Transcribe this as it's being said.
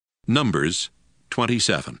Numbers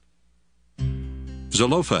 27.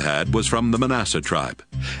 Zelophehad was from the Manasseh tribe,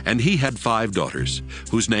 and he had 5 daughters,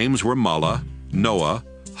 whose names were Mahlah, Noah,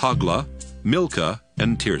 Hoglah, Milcah,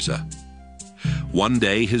 and Tirzah. One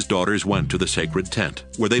day his daughters went to the sacred tent,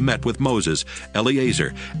 where they met with Moses,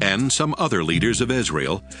 Eleazar, and some other leaders of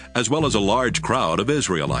Israel, as well as a large crowd of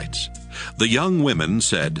Israelites. The young women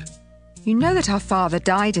said, "You know that our father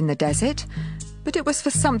died in the desert, but it was for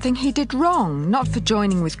something he did wrong, not for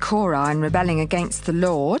joining with Korah and rebelling against the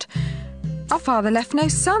Lord. Our father left no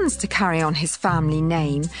sons to carry on his family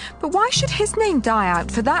name, but why should his name die out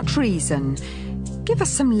for that reason? Give us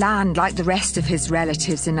some land like the rest of his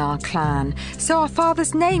relatives in our clan, so our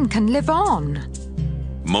father's name can live on."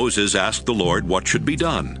 Moses asked the Lord what should be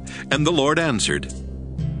done, and the Lord answered,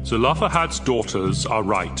 "Zelophehad's daughters are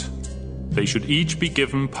right. They should each be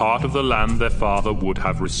given part of the land their father would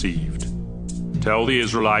have received. Tell the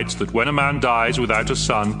Israelites that when a man dies without a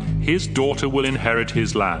son, his daughter will inherit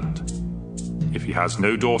his land. If he has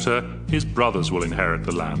no daughter, his brothers will inherit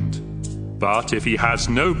the land. But if he has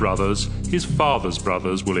no brothers, his father's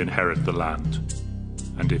brothers will inherit the land.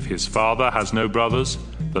 And if his father has no brothers,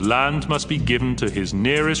 the land must be given to his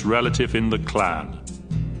nearest relative in the clan.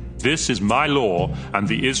 This is my law, and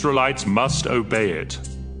the Israelites must obey it."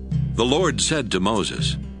 The Lord said to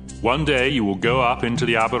Moses, "One day you will go up into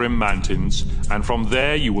the Abarim mountains, and from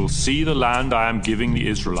there you will see the land I am giving the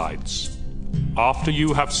Israelites. After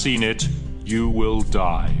you have seen it, you will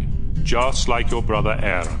die, just like your brother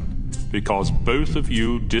Aaron, because both of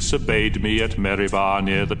you disobeyed me at Meribah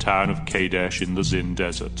near the town of Kadesh in the Zin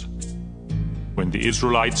desert. When the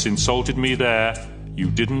Israelites insulted me there,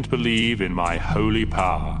 you didn't believe in my holy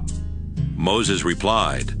power." Moses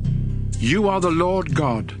replied, "You are the Lord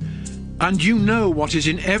God, and you know what is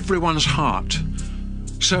in everyone's heart.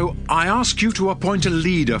 So I ask you to appoint a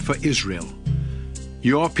leader for Israel.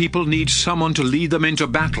 Your people need someone to lead them into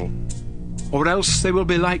battle, or else they will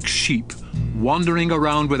be like sheep, wandering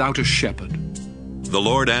around without a shepherd." The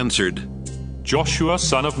Lord answered, "Joshua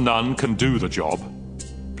son of Nun can do the job.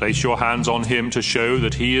 Place your hands on him to show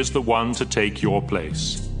that he is the one to take your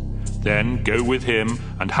place. Then go with him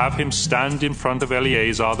and have him stand in front of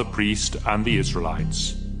Eleazar the priest and the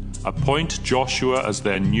Israelites. Appoint Joshua as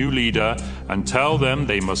their new leader and tell them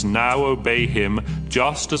they must now obey him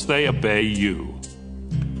just as they obey you.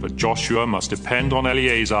 But Joshua must depend on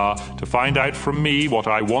Eleazar to find out from me what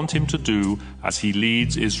I want him to do as he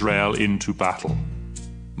leads Israel into battle."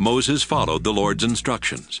 Moses followed the Lord's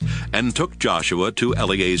instructions and took Joshua to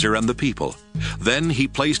Eleazar and the people. Then he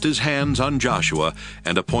placed his hands on Joshua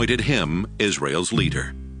and appointed him Israel's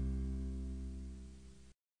leader.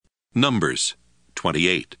 Numbers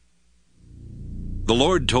 28. The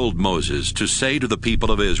Lord told Moses to say to the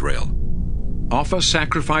people of Israel, "Offer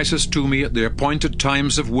sacrifices to me at the appointed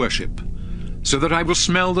times of worship, so that I will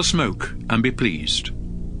smell the smoke and be pleased.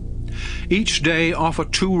 Each day offer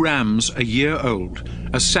 2 rams a year old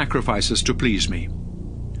as sacrifices to please me.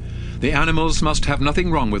 The animals must have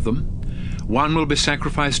nothing wrong with them. One will be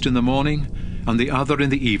sacrificed in the morning and the other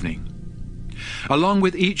in the evening. Along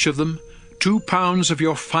with each of them, 2 pounds of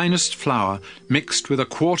your finest flour mixed with a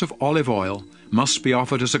quart of olive oil must be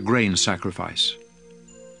offered as a grain sacrifice.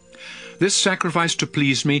 This sacrifice to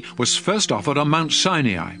please me was first offered on Mount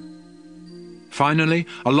Sinai. Finally,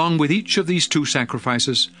 along with each of these 2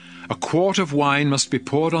 sacrifices, a quart of wine must be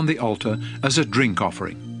poured on the altar as a drink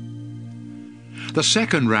offering. The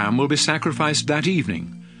second ram will be sacrificed that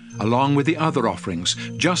evening, along with the other offerings,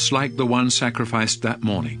 just like the one sacrificed that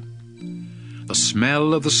morning. The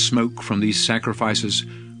smell of the smoke from these sacrifices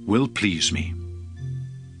will please me.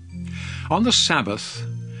 On the Sabbath,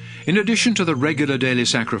 in addition to the regular daily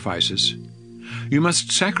sacrifices, you must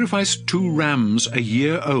sacrifice 2 rams a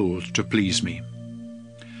year old to please me.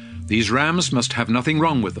 These rams must have nothing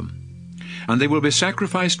wrong with them, and they will be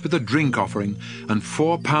sacrificed with a drink offering and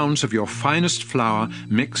 4 pounds of your finest flour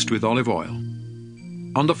mixed with olive oil.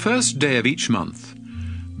 On the first day of each month,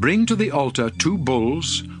 bring to the altar 2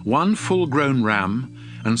 bulls, 1 full-grown ram,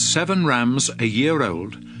 and 7 rams a year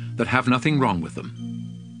old that have nothing wrong with them.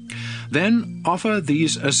 Then offer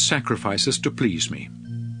these as sacrifices to please me.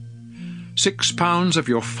 6 pounds of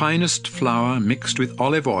your finest flour mixed with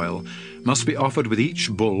olive oil must be offered with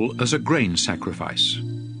each bull as a grain sacrifice.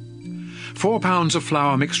 4 pounds of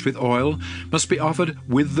flour mixed with oil must be offered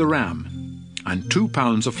with the ram, and 2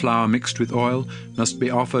 pounds of flour mixed with oil must be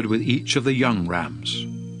offered with each of the young rams.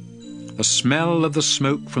 The smell of the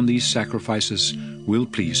smoke from these sacrifices will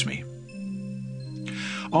please me.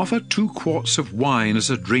 Offer 2 quarts of wine as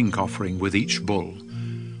a drink offering with each bull,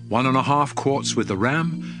 1½ quarts with the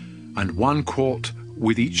ram, and 1 quart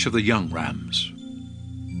with each of the young rams.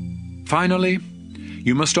 Finally,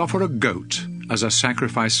 you must offer a goat as a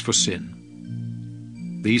sacrifice for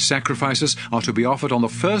sin. These sacrifices are to be offered on the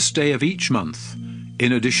first day of each month,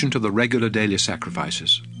 in addition to the regular daily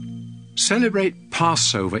sacrifices. Celebrate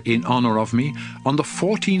Passover in honor of me on the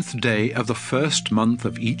 14th day of the first month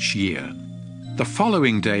of each year. The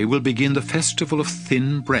following day will begin the festival of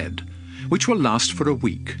thin bread, which will last for a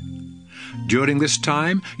week. During this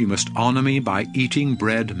time you must honor me by eating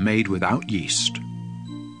bread made without yeast.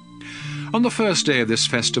 On the first day of this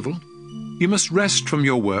festival, you must rest from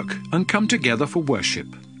your work and come together for worship.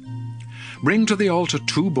 Bring to the altar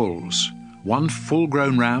 2 bulls, 1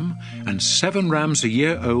 full-grown ram, and 7 rams a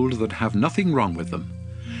year old that have nothing wrong with them,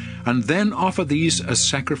 and then offer these as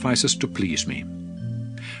sacrifices to please me.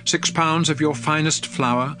 6 pounds of your finest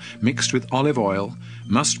flour mixed with olive oil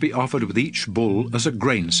must be offered with each bull as a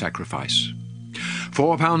grain sacrifice.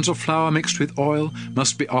 4 pounds of flour mixed with oil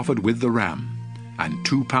must be offered with the ram, and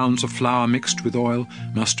 2 pounds of flour mixed with oil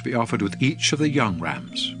must be offered with each of the young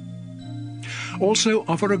rams. Also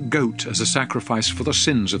offer a goat as a sacrifice for the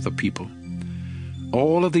sins of the people.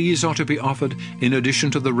 All of these are to be offered in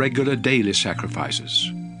addition to the regular daily sacrifices,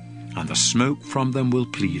 and the smoke from them will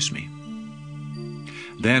please me.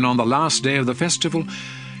 Then on the last day of the festival,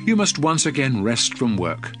 you must once again rest from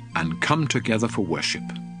work and come together for worship.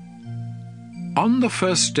 On the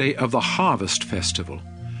first day of the harvest festival,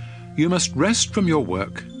 you must rest from your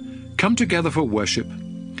work, come together for worship,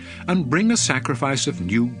 and bring a sacrifice of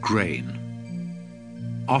new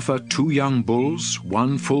grain. Offer 2 young bulls,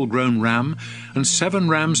 1 full-grown ram, and 7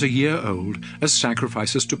 rams a year old as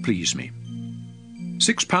sacrifices to please me.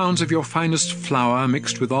 6 pounds of your finest flour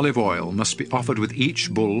mixed with olive oil must be offered with each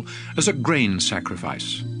bull as a grain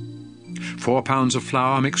sacrifice. 4 pounds of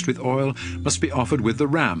flour mixed with oil must be offered with the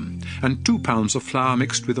ram, and 2 pounds of flour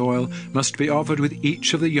mixed with oil must be offered with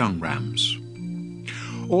each of the young rams.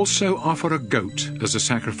 Also offer a goat as a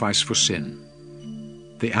sacrifice for sin.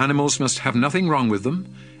 The animals must have nothing wrong with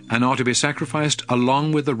them, and are to be sacrificed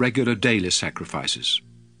along with the regular daily sacrifices.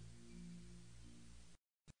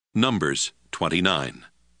 Numbers 29.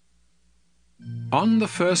 On the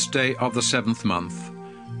first day of the 7th month,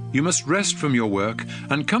 you must rest from your work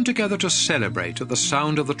and come together to celebrate at the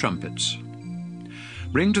sound of the trumpets.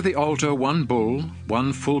 Bring to the altar 1 bull,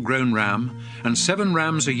 1 full-grown ram, and 7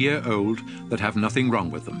 rams a year old that have nothing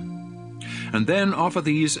wrong with them, and then offer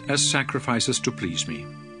these as sacrifices to please me.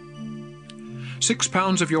 6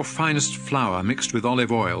 pounds of your finest flour mixed with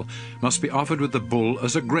olive oil must be offered with the bull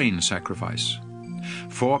as a grain sacrifice.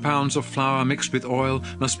 4 pounds of flour mixed with oil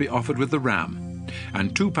must be offered with the ram,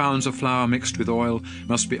 and 2 pounds of flour mixed with oil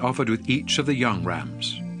must be offered with each of the young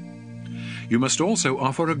rams. You must also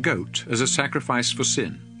offer a goat as a sacrifice for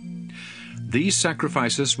sin. These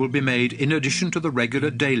sacrifices will be made in addition to the regular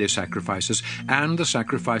daily sacrifices and the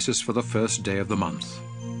sacrifices for the first day of the month.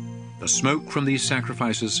 The smoke from these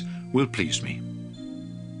sacrifices will please me.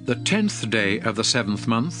 The 10th day of the 7th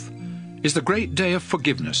month is the great day of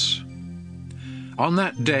forgiveness. On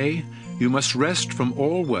that day you must rest from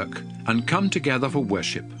all work and come together for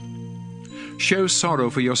worship. Show sorrow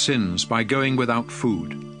for your sins by going without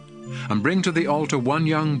food, and bring to the altar 1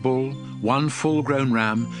 young bull, 1 full-grown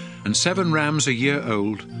ram, and 7 rams a year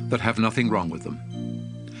old that have nothing wrong with them.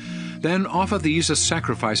 Then offer these as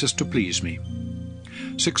sacrifices to please me.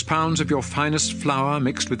 6 pounds of your finest flour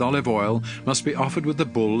mixed with olive oil must be offered with the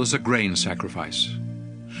bull as a grain sacrifice.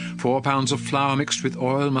 4 pounds of flour mixed with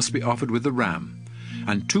oil must be offered with the ram,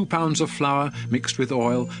 and 2 pounds of flour mixed with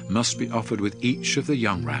oil must be offered with each of the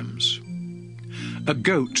young rams. A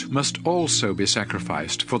goat must also be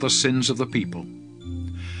sacrificed for the sins of the people.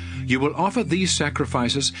 You will offer these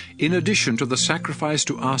sacrifices in addition to the sacrifice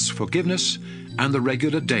to ask forgiveness and the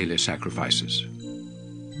regular daily sacrifices.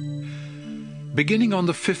 Beginning on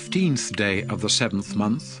the 15th day of the 7th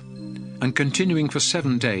month, and continuing for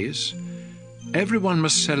 7 days, everyone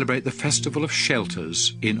must celebrate the festival of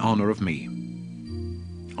shelters in honor of me.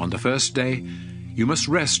 On the first day, you must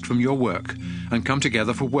rest from your work and come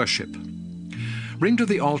together for worship. Bring to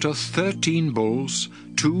the altar 13 bulls,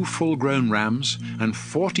 2 full-grown rams, and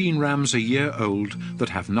 14 rams a year old that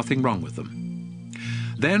have nothing wrong with them.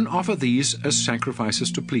 Then offer these as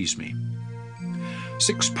sacrifices to please me.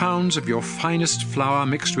 6 pounds of your finest flour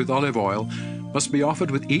mixed with olive oil must be offered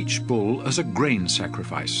with each bull as a grain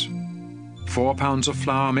sacrifice. 4 pounds of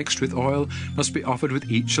flour mixed with oil must be offered with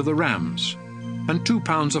each of the rams, and 2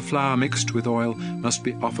 pounds of flour mixed with oil must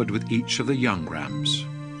be offered with each of the young rams.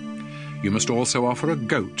 You must also offer a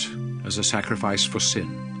goat as a sacrifice for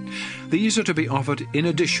sin. These are to be offered in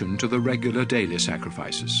addition to the regular daily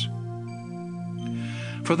sacrifices.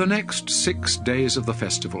 For the next 6 days of the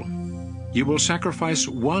festival, You will sacrifice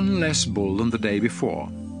one less bull than the day before,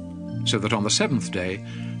 so that on the seventh day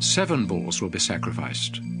 7 bulls will be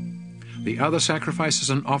sacrificed. The other sacrifices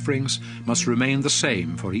and offerings must remain the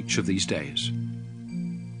same for each of these days.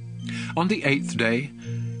 On the 8th day,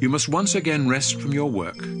 you must once again rest from your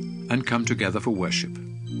work and come together for worship.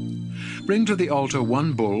 Bring to the altar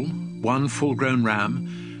 1 bull, 1 full-grown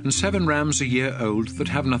ram, and 7 rams a year old that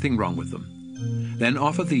have nothing wrong with them. Then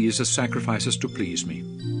offer these as sacrifices to please me.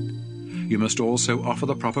 You must also offer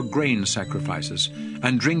the proper grain sacrifices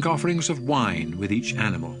and drink offerings of wine with each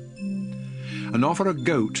animal. And offer a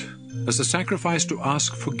goat as a sacrifice to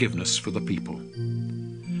ask forgiveness for the people.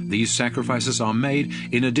 These sacrifices are made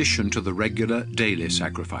in addition to the regular daily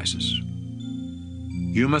sacrifices.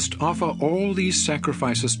 You must offer all these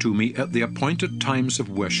sacrifices to me at the appointed times of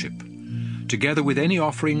worship, together with any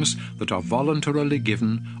offerings that are voluntarily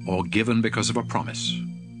given or given because of a promise.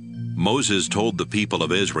 Moses told the people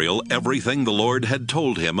of Israel everything the Lord had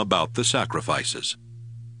told him about the sacrifices.